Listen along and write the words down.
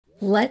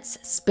Let's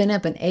spin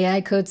up an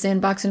AI code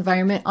sandbox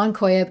environment on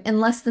Koyeb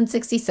in less than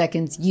 60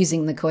 seconds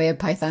using the Koyeb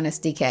Python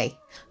SDK.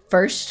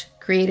 First,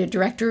 create a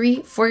directory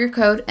for your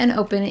code and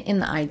open it in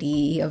the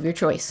IDE of your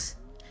choice.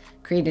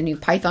 Create a new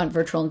Python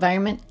virtual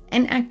environment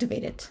and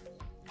activate it.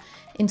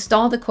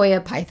 Install the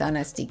Koyeb Python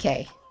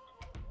SDK.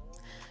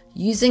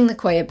 Using the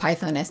Koyeb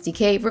Python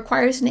SDK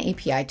requires an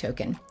API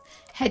token.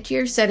 Head to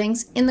your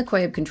settings in the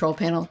Koyeb control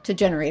panel to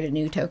generate a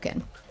new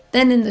token.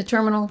 Then in the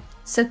terminal,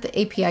 set the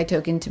API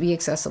token to be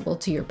accessible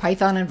to your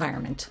Python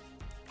environment.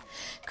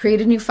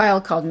 Create a new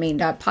file called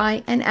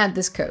main.py and add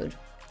this code.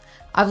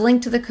 I've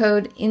linked to the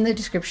code in the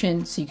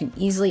description so you can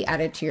easily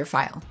add it to your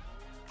file.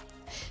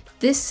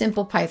 This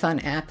simple Python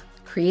app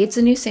creates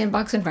a new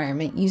sandbox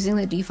environment using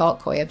the default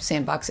Koyeb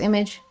Sandbox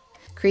image,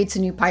 creates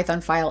a new Python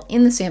file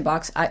in the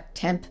sandbox at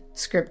temp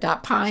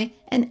script.py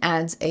and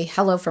adds a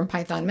hello from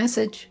Python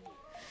message,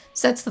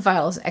 sets the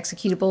file as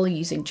executable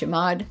using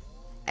chmod,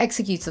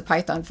 executes the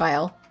Python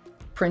file,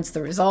 prints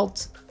the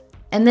results,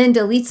 and then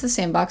deletes the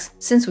sandbox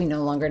since we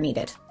no longer need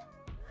it.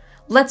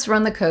 Let's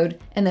run the code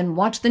and then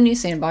watch the new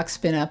sandbox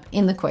spin up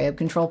in the Koyeb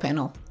control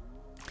panel.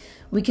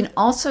 We can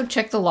also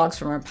check the logs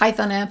from our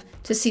Python app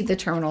to see the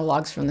terminal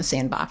logs from the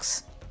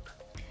sandbox.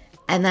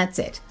 And that's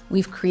it.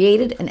 We've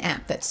created an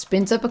app that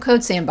spins up a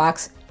code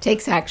sandbox,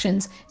 takes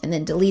actions, and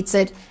then deletes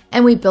it,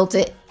 and we built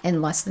it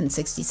in less than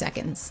 60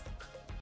 seconds.